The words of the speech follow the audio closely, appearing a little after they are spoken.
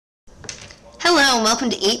Hello and welcome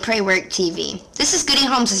to Eat, Pray, Work TV. This is Goody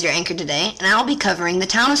Holmes as your anchor today, and I'll be covering the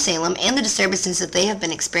town of Salem and the disturbances that they have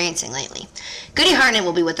been experiencing lately. Goody Hartnett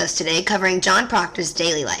will be with us today covering John Proctor's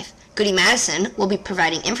daily life. Goody Madison will be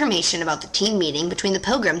providing information about the team meeting between the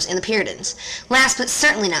Pilgrims and the Puritans. Last but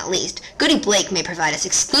certainly not least, Goody Blake may provide us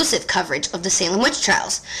exclusive coverage of the Salem witch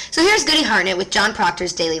trials. So here's Goody Hartnett with John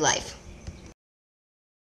Proctor's daily life.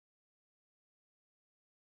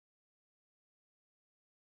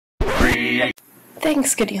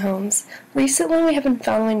 Thanks, Goody Holmes. Recently we have been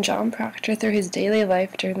following John Proctor through his daily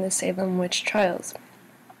life during the Salem witch trials.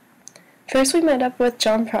 First we met up with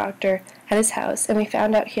John Proctor at his house and we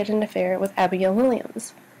found out he had an affair with Abigail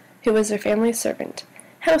Williams, who was their family servant.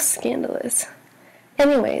 How scandalous.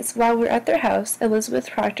 Anyways, while we're at their house,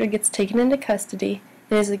 Elizabeth Proctor gets taken into custody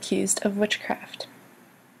and is accused of witchcraft.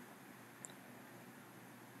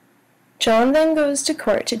 John then goes to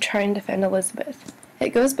court to try and defend Elizabeth.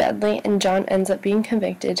 It goes badly, and John ends up being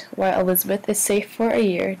convicted, while Elizabeth is safe for a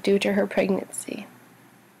year due to her pregnancy.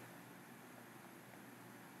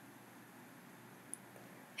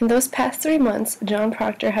 In those past 3 months, John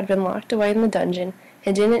Proctor had been locked away in the dungeon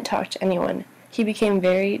and didn't talk to anyone. He became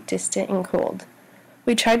very distant and cold.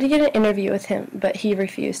 We tried to get an interview with him, but he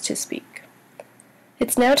refused to speak.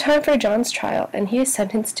 It's now time for John's trial, and he is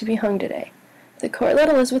sentenced to be hung today. The court let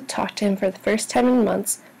Elizabeth talk to him for the first time in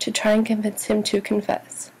months to try and convince him to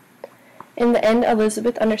confess. In the end,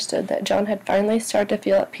 Elizabeth understood that John had finally started to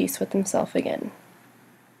feel at peace with himself again.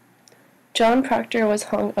 John Proctor was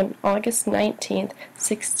hung on August 19,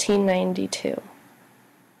 1692.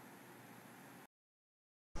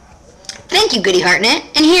 Thank you, Goody Hartnett,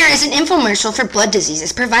 and here is an infomercial for blood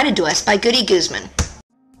diseases provided to us by Goody Guzman.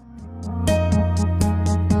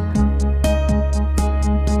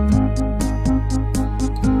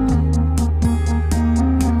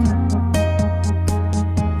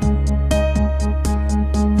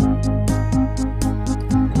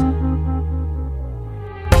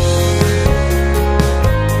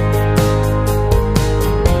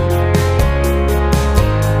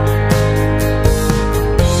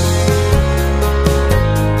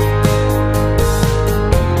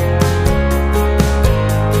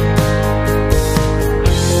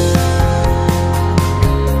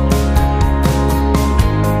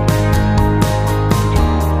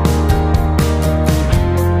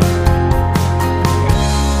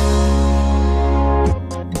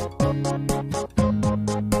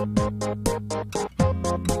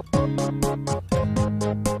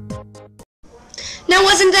 Now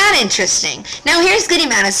wasn't that interesting? Now here's Goody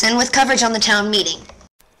Madison with coverage on the town meeting.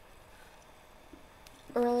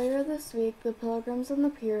 Earlier this week, the Pilgrims and the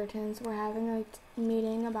Puritans were having a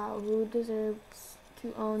meeting about who deserves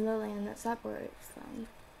to own the land that separates them.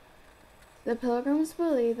 The Pilgrims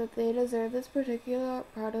believe that they deserve this particular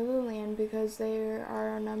part of the land because there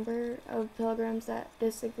are a number of Pilgrims that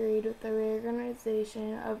disagreed with the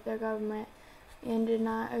reorganization of their government and did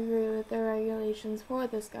not agree with the regulations for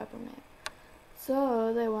this government.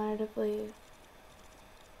 So they wanted to flee.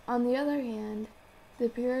 On the other hand, the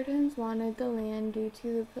Puritans wanted the land due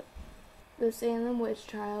to the Salem witch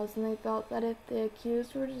trials, and they felt that if the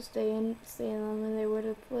accused were to stay in Salem and they were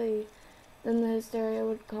to flee, then the hysteria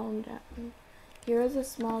would calm down. Here is a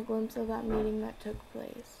small glimpse of that meeting that took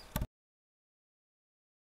place.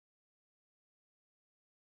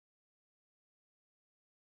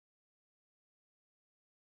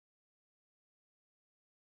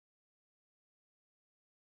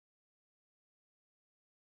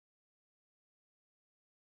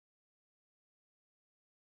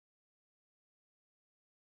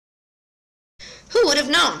 Who would have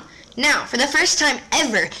known? Now, for the first time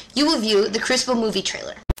ever, you will view the Crucible movie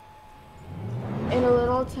trailer. In a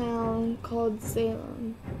little town called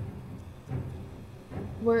Salem,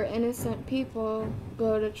 where innocent people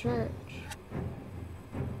go to church,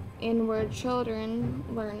 and where children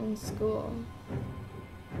learn in school,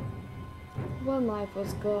 when life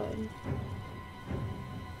was good.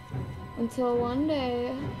 Until one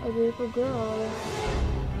day, a group of girls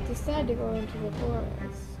decided to go into the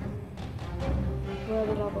forest, where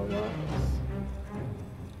the devil was.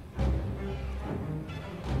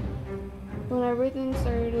 When everything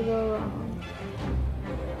started to go wrong,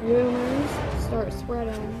 rumors start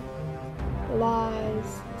spreading,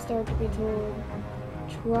 lies start to be told,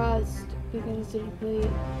 trust begins to deplete,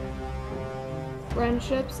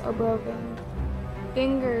 friendships are broken,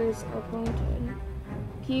 fingers are pointed,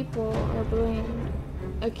 people are blamed,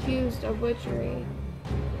 accused of witchery,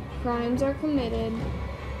 crimes are committed,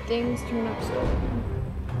 things turn upside down,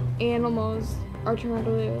 animals are turned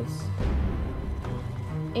loose,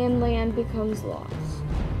 and land becomes lost.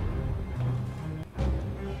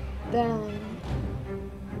 Then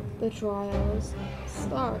the trials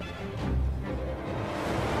start.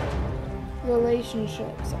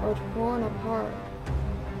 Relationships are torn apart.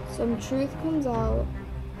 Some truth comes out,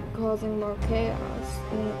 causing more chaos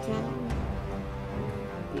in the town.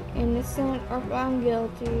 The innocent are found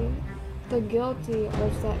guilty, the guilty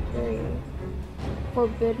are set free.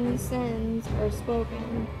 Forbidden sins are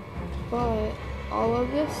spoken, but all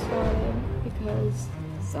of this started because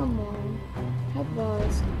someone had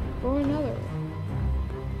lust for another,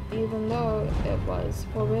 even though it was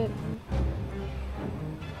forbidden.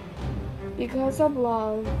 Because of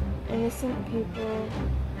love, innocent people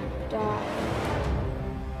die.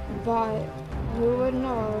 But who would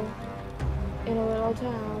know in a little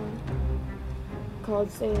town called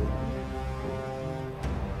Salem?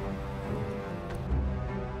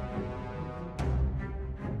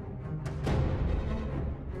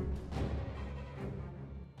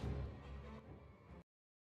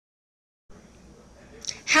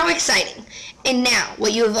 How exciting! And now,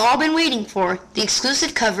 what you have all been waiting for, the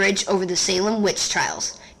exclusive coverage over the Salem witch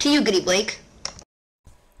trials. To you, Goody Blake.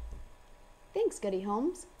 Thanks, Goody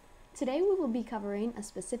Holmes. Today we will be covering a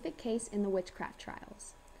specific case in the witchcraft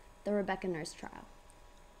trials, the Rebecca Nurse trial.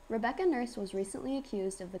 Rebecca Nurse was recently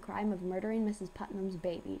accused of the crime of murdering Mrs. Putnam's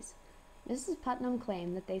babies. Mrs. Putnam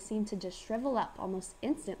claimed that they seemed to just shrivel up almost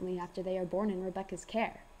instantly after they are born in Rebecca's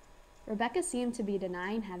care. Rebecca seemed to be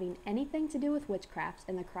denying having anything to do with witchcraft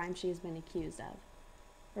and the crime she has been accused of.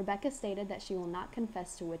 Rebecca stated that she will not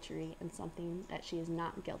confess to witchery and something that she is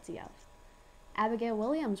not guilty of. Abigail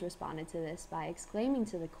Williams responded to this by exclaiming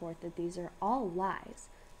to the court that these are all lies,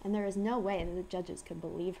 and there is no way that the judges could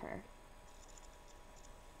believe her.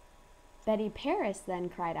 Betty Paris then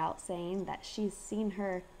cried out, saying that she's seen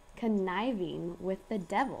her conniving with the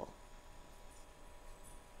devil.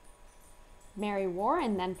 Mary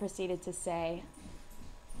Warren then proceeded to say,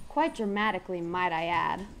 quite dramatically might I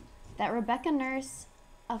add, that Rebecca Nurse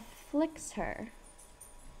afflicts her.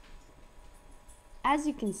 As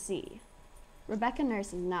you can see, Rebecca Nurse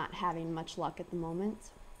is not having much luck at the moment.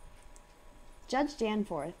 Judge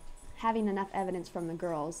Danforth, having enough evidence from the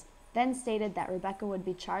girls, then stated that Rebecca would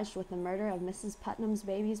be charged with the murder of Mrs. Putnam's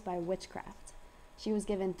babies by witchcraft. She was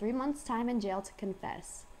given 3 months' time in jail to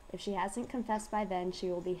confess. If she hasn't confessed by then, she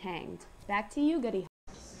will be hanged. Back to you, Goody.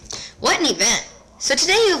 What an event! So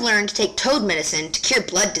today you have learned to take toad medicine to cure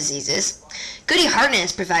blood diseases. Goody Hartnett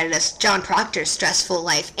has provided us John Proctor's stressful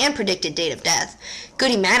life and predicted date of death.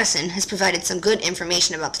 Goody Madison has provided some good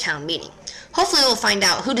information about the town meeting. Hopefully we'll find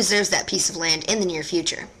out who deserves that piece of land in the near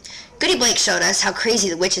future. Goody Blake showed us how crazy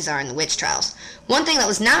the witches are in the witch trials. One thing that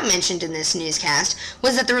was not mentioned in this newscast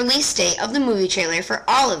was that the release date of the movie trailer for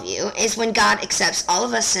all of you is when God accepts all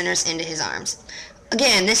of us sinners into his arms.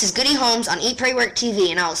 Again, this is Goody Holmes on Eat, Pray, Work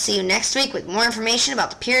TV, and I will see you next week with more information about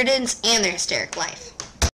the Puritans and their hysteric life.